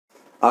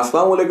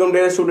Assalamualaikum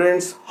dear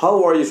students,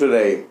 how are you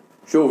today?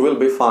 You will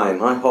be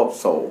fine, I hope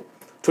so.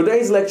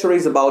 Today's lecture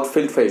is about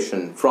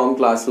filtration from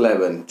class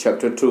 11,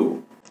 chapter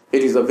 2.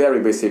 It is a very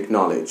basic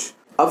knowledge.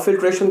 अब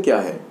filtration क्या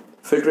है?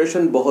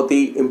 Filtration बहुत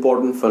ही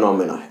important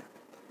phenomena है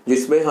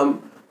जिसमें हम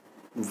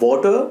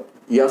water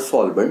या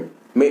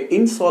solvent में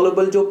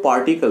insoluble जो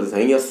particles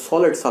हैं या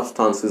solid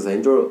substances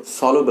हैं जो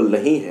soluble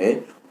नहीं हैं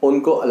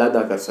उनको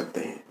अलग कर सकते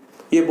हैं.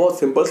 ये बहुत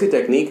सिंपल सी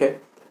टेक्निक है.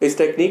 इस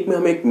टेक्निक में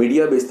हम एक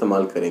मीडिया भी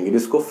इस्तेमाल करेंगे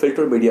जिसको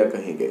फिल्टर मीडिया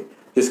कहेंगे,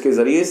 जिसके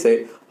ज़रिए से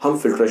हम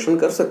फिल्ट्रेशन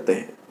कर सकते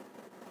हैं.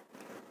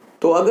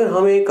 तो अगर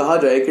हमें कहा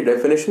जाए कि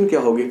डेफिनेशन क्या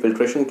होगी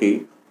फिल्ट्रेशन की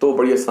तो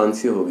बड़ी आसान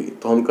सी होगी.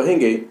 तो हम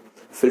कहेंगे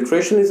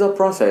filtration is a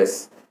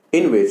process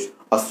in which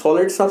a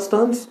solid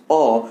substance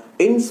और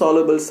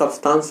insoluble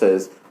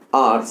substances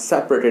are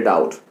separated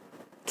out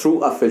through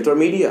a filter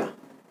media.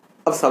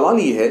 अब सवाल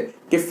ये है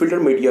कि फिल्टर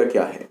मीडिया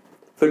क्या है.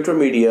 फिल्टर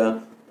मीडिया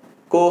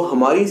को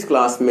हमारी इस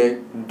क्लास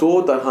में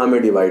दो तरह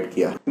में डिवाइड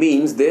किया.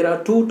 Means there are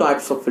two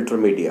types of filter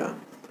media.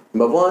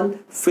 Number 1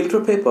 filter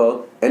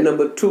paper and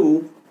number 2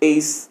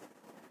 is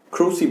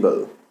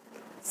crucible.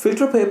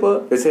 Filter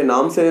paper जैसे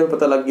नाम से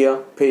पता लग गया,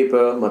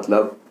 पेपर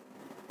मतलब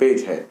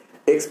पेज है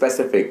एक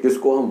स्पेसिफिक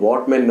जिसको हम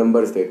वॉट में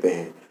नंबर्स देते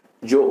हैं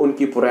जो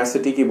उनकी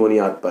पोरेसिटी की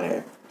बुनियाद पर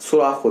है.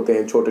 सुराख होते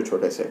हैं छोटे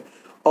छोटे से.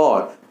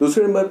 और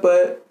दूसरे नंबर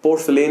पर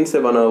पोर्सलेन से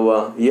बना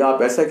हुआ या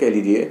आप ऐसा कह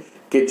लीजिए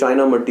कि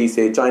चाइना मिट्टी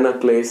से, चाइना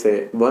क्ले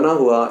से बना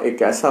हुआ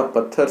एक ऐसा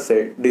पत्थर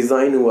से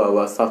डिज़ाइन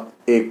हुआ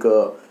एक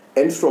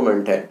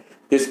इंस्ट्रूमेंट है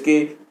जिसके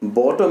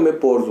बॉटम में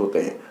पोर्स होते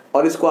हैं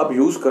और इसको आप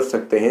यूज़ कर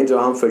सकते हैं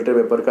जहां हम फिल्टर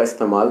पेपर का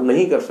इस्तेमाल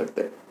नहीं कर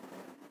सकते.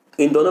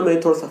 इन दोनों में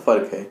थोड़ा सा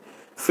फ़र्क है.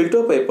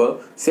 फिल्टर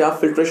पेपर से आप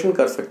फिल्ट्रेशन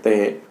कर सकते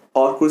हैं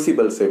और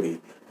क्रूसिबल से भी.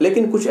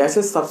 लेकिन कुछ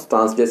ऐसे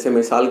सब्सटेंस जैसे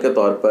मिसाल के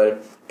तौर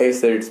पर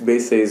एसिड्स,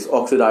 बेसिस,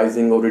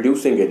 ऑक्सीडाइजिंग और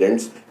reducing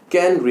agents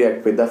can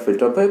react with the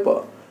filter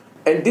paper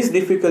and this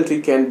difficulty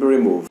can be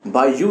removed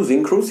by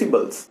using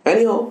crucibles.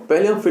 Anyhow,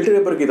 पहले हम फिल्टर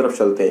पेपर की तरफ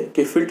चलते हैं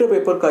कि फिल्टर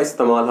पेपर का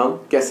इस्तेमाल हम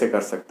कैसे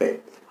कर सकते हैं.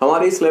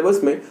 हमारे इस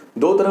सिलेबस में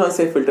दो तरह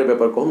से फिल्टर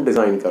पेपर को हम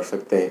डिज़ाइन कर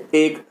सकते हैं.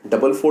 एक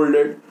डबल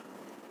फोल्डेड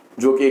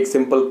जो कि एक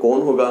सिंपल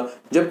कोन होगा,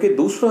 जबकि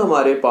दूसरा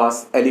हमारे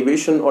पास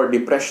एलिवेशन और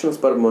डिप्रेशंस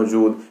पर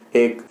मौजूद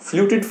एक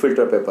फ्लूटेड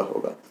फिल्टर पेपर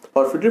होगा.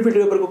 और फ्लूटेड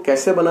फिल्टर पेपर को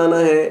कैसे बनाना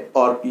है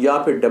और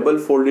या फिर डबल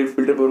फोल्डेड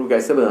फिल्टर पेपर को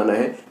कैसे बनाना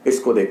है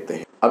इसको देखते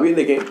हैं. अभी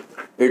देखें,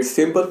 इट्स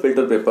सिंपल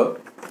फिल्टर पेपर.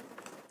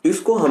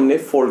 इसको हमने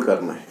फोल्ड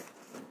करना है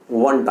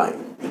वन टाइम.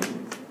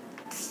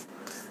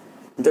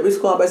 जब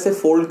इसको आप ऐसे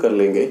फोल्ड कर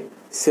लेंगे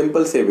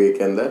सिंपल से वे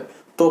के अंदर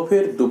तो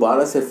फिर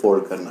दोबारा से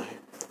फोल्ड करना है,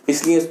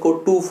 इसलिए इसको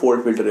टू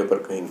फोल्ड फिल्टर पेपर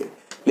कहेंगे.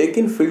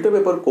 लेकिन फिल्टर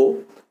पेपर को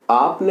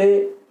आपने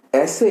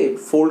ऐसे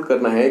फोल्ड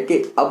करना है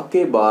कि अब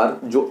के बार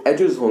जो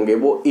एजेस होंगे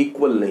वो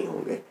इक्वल नहीं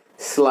होंगे,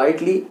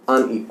 स्लाइटली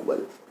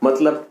अनइक्वल.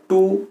 मतलब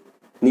टू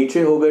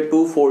नीचे हो गए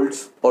टू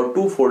फोल्ड्स और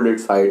टू फोल्डेड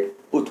साइड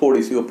वो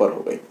थोड़ी सी ऊपर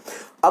हो गई.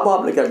 अब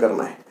आपने क्या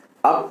करना है,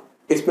 अब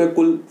इसमें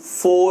कुल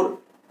 4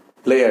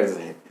 लेयर्स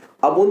हैं.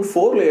 अब उन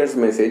 4 लेयर्स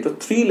में से जो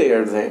 3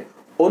 लेयर्स हैं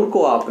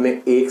उनको आपने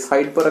एक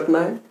साइड पर रखना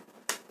है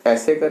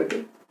ऐसे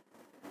करके,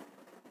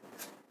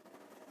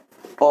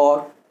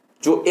 और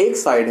जो एक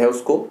साइड है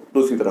उसको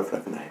दूसरी तरफ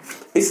रखना है.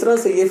 इस तरह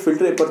से ये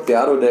फिल्टर पेपर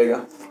तैयार हो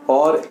जाएगा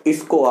और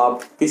इसको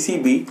आप किसी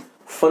भी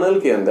फनल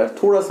के अंदर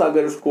थोड़ा सा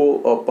अगर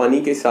उसको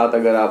पानी के साथ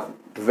अगर आप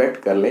वेट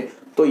कर लें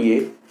तो ये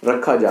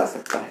रखा जा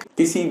सकता है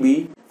किसी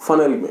भी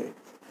फनल में.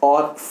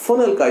 और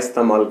फनल का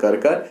इस्तेमाल कर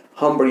कर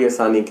हम बड़ी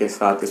आसानी के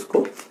साथ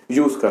इसको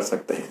यूज़ कर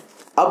सकते हैं.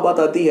 अब बात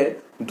आती है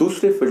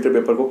दूसरे फिल्टर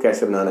पेपर को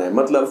कैसे बनाना है,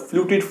 मतलब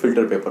फ्लूटेड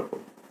फिल्टर पेपर को.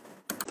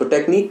 तो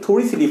टेक्निक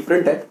थोड़ी सी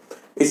डिफरेंट है.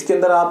 इसके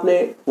अंदर आपने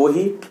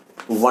वही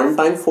 1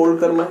 टाइम फोल्ड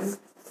करना है,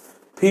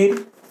 फिर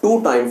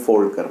 2 टाइम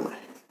फोल्ड करना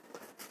है,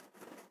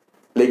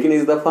 लेकिन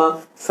इस दफ़ा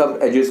सब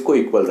एजेस को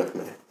इक्वल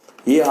रखना है.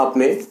 ये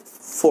आपने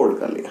फोल्ड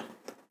कर लिया.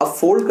 अब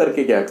फोल्ड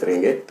करके क्या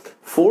करेंगे,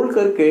 फोल्ड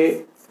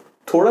करके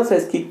थोड़ा सा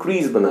इसकी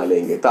क्रीज बना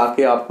लेंगे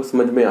ताकि आपको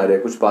समझ में आ जाए,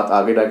 कुछ बात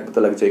आगे जाके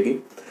पता लग जाएगी.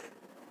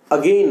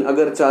 अगेन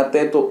अगर चाहते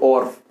हैं तो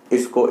और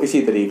इसको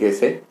इसी तरीके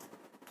से,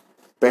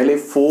 पहले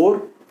 4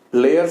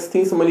 लेयर्स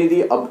थी समझ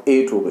लीजिए, अब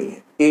 8 हो गई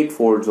हैं, 8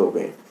 फोल्ड्स हो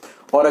गए.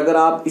 और अगर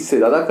आप इससे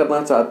ज़्यादा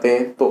करना चाहते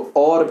हैं तो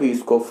और भी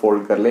इसको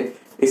फोल्ड कर लें.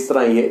 इस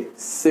तरह ये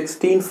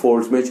 16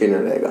 फोल्ड्स में चेंज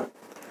रहेगा.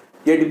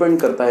 ये डिपेंड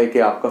करता है कि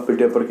आपका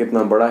फिल्टर पेपर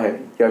कितना बड़ा है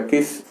या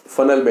किस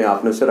फनल में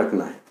आपने उसे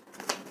रखना है.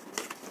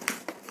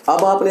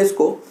 अब आपने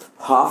इसको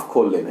हाफ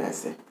खोल लेना है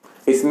ऐसे.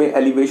 इसमें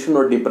एलिवेशन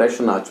और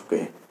डिप्रेशन आ चुके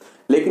हैं,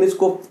 लेकिन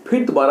इसको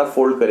फिर दोबारा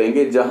फोल्ड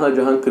करेंगे जहां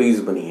जहां क्रीज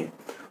बनी है.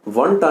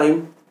 1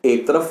 टाइम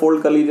एक तरफ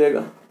फोल्ड कर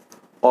लीजिएगा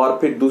और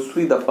फिर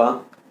दूसरी दफा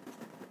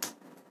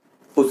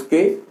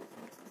उसके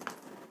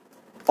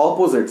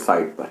ऑपोजिट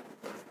साइड पर,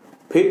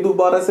 फिर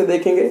दोबारा से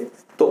देखेंगे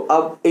तो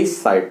अब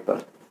इस साइड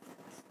पर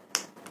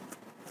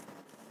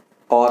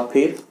और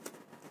फिर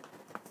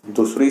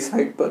दूसरी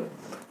साइड पर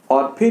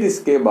और फिर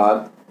इसके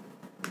बाद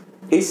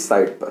इस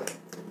साइड पर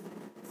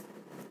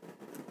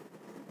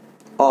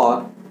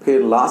और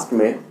फिर लास्ट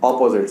में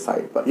ऑपोजिट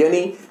साइड पर.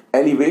 यानी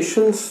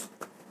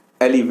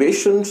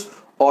एलिवेशंस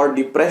और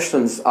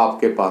डिप्रेशंस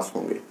आपके पास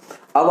होंगे.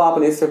 अब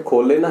आपने इसे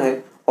खोल लेना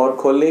है और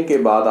खोलने के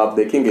बाद आप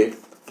देखेंगे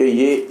कि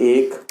ये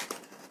एक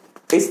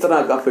इस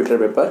तरह का फिल्टर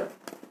पेपर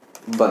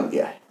बन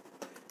गया है।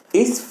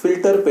 इस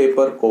फिल्टर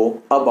पेपर को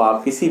अब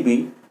आप किसी भी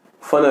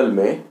फनल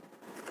में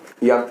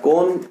या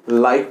कोन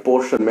लाइक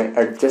पोर्शन में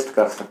एडजस्ट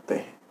कर सकते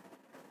हैं।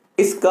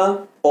 इसका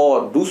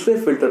और दूसरे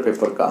फिल्टर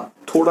पेपर का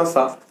थोड़ा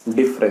सा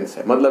डिफरेंस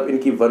है, मतलब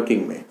इनकी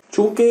वर्किंग में।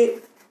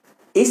 चूंकि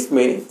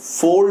इसमें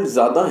फोल्ड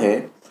ज़्यादा है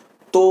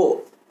तो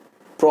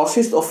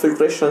प्रोसेस ऑफ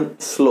फिल्ट्रेशन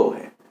स्लो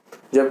है,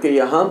 जबकि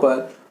यहाँ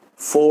पर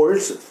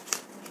फोल्ड्स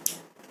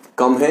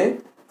कम है।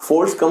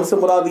 फोल्ड्स कम से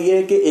मुराद ये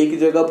है कि एक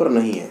जगह पर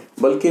नहीं है,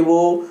 बल्कि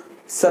वो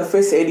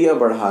सरफेस एरिया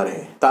बढ़ा रहे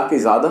हैं ताकि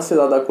ज़्यादा से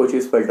ज़्यादा कोई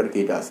चीज़ फिल्टर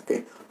की जा सके।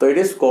 तो it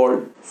is called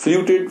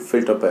fluted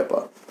filter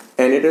paper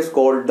and it is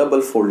called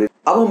double folded.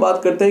 अब हम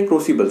बात करते हैं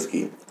क्रूसिबल्स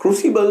की।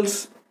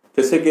 क्रूसिबल्स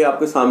जैसे कि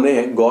आपके सामने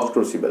है गॉथ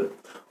क्रूसिबल।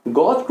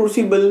 गॉथ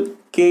क्रूसिबल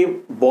के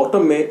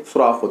बॉटम में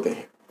सुराख होते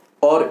हैं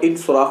और इन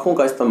सुराखों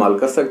का इस्तेमाल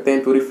कर सकते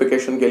हैं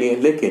प्यूरिफिकेशन के लिए,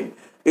 लेकिन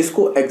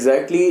इसको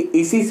एग्जैक्टली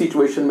इसी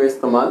सिचुएशन में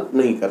इस्तेमाल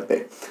नहीं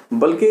करते,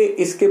 बल्कि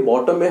इसके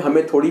बॉटम में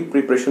हमें थोड़ी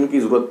प्रिपरेशन की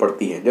ज़रूरत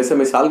पड़ती है। जैसे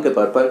मिसाल के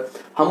तौर पर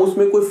हम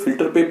उसमें कोई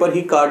फिल्टर पेपर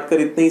ही काट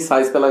कर इतने ही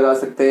साइज़ का लगा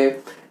सकते हैं।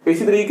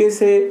 इसी तरीके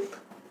से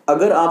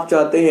अगर आप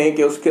चाहते हैं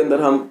कि उसके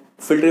अंदर हम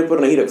फिल्टर पेपर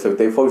नहीं रख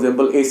सकते, फॉर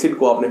एग्जांपल एसिड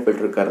को आपने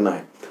फिल्टर करना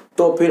है,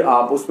 तो फिर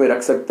आप उसमें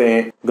रख सकते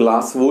हैं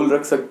ग्लास वूल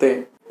रख सकते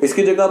हैं।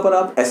 इसकी जगह पर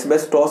आप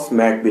एस्बेस्टॉस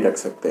मैट भी रख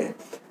सकते हैं।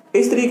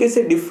 इस तरीके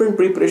से डिफरेंट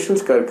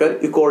प्रिपरेशंस कर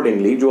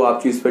अकॉर्डिंगली जो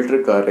आप चीज़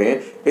फिल्टर कर रहे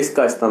हैं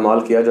इसका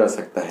इस्तेमाल किया जा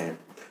सकता है।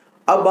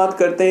 अब बात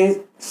करते हैं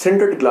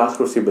सिंटर्ड ग्लास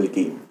क्रूसिबल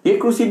की। ये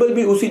क्रूसिबल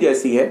भी उसी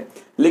जैसी है,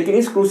 लेकिन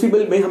इस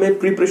क्रूसिबल में हमें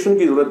प्रिपरेशन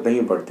की ज़रूरत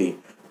नहीं पड़ती।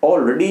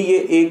 ऑलरेडी ये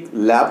एक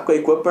लैब का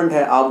इक्विपमेंट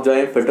है, आप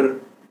जाएं फिल्टर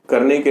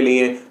करने के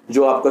लिए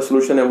जो आपका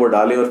सोल्यूशन है वो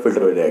डालें और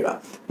फिल्टर हो जाएगा,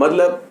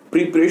 मतलब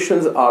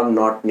प्रिपरेशंस आर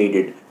नॉट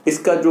नीडेड।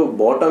 इसका जो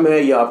बॉटम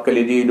है या आप कह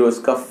लीजिए जो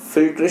इसका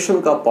फिल्ट्रेशन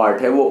का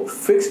पार्ट है वो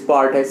फिक्स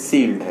पार्ट है,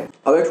 सील्ड है।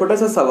 अब एक छोटा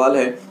सा सवाल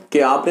है कि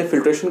आपने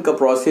फिल्ट्रेशन का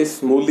प्रोसेस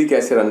स्मूथली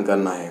कैसे रन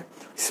करना है।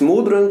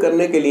 स्मूथ रन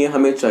करने के लिए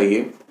हमें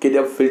चाहिए कि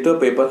जब फिल्टर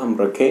पेपर हम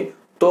रखें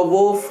तो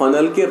वो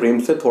फनल के रिम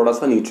से थोड़ा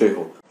सा नीचे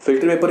हो।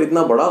 फिल्टर पेपर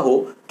इतना बड़ा हो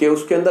कि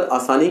उसके अंदर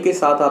आसानी के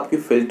साथ आपकी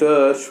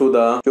फिल्टर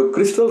शुदा जो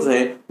क्रिस्टल्स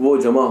हैं वो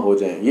जमा हो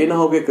जाएं। ये ना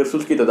हो कि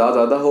क्रिस्टल्स की तादाद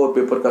ज़्यादा हो और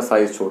पेपर का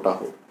साइज छोटा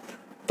हो।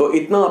 तो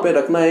इतना आपने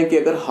रखना है कि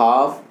अगर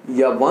हाफ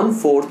या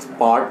 1/4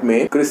 पार्ट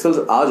में क्रिस्टल्स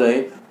आ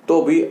जाएं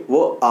तो भी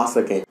वो आ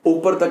सकें,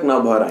 ऊपर तक ना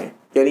भर आए,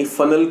 यानी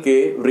फनल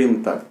के रिम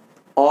तक।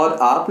 और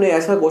आपने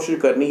ऐसा कोशिश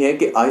करनी है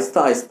कि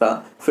आहिस्ता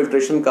आहिस्ता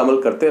फिल्ट्रेशन का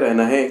अमल करते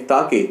रहना है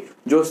ताकि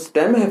जो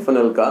स्टेम है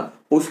फनल का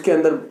उसके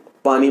अंदर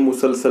पानी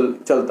मुसलसल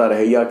चलता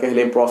रहे, या कह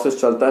लें प्रोसेस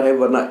चलता रहे,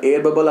 वरना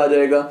एयर बबल आ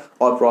जाएगा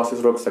और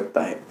प्रोसेस रुक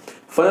सकता है।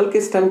 फनल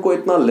के स्टेम को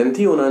इतना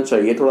लेंथी होना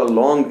चाहिए, थोड़ा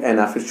long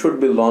enough, it should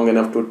be long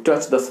enough to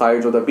touch the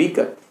sides of the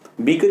beaker.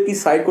 Beaker की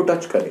साइड को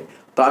टच करें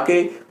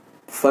ताकि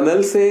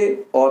फनल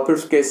से और फिर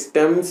उसके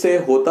स्टेम से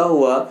होता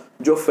हुआ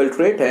जो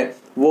फिल्ट्रेट है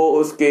वो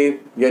उसके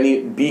यानी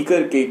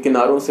बीकर के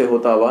किनारों से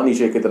होता हुआ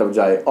नीचे की तरफ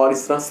जाए और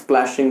इस तरह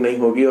स्प्लैशिंग नहीं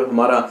होगी और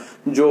हमारा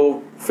जो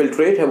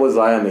फिल्ट्रेट है वो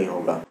ज़ाया नहीं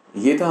होगा।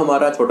 ये था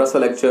हमारा छोटा सा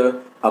लेक्चर।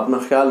 अपना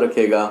ख्याल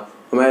रखिएगा।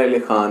 Umair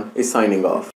Khan is signing off.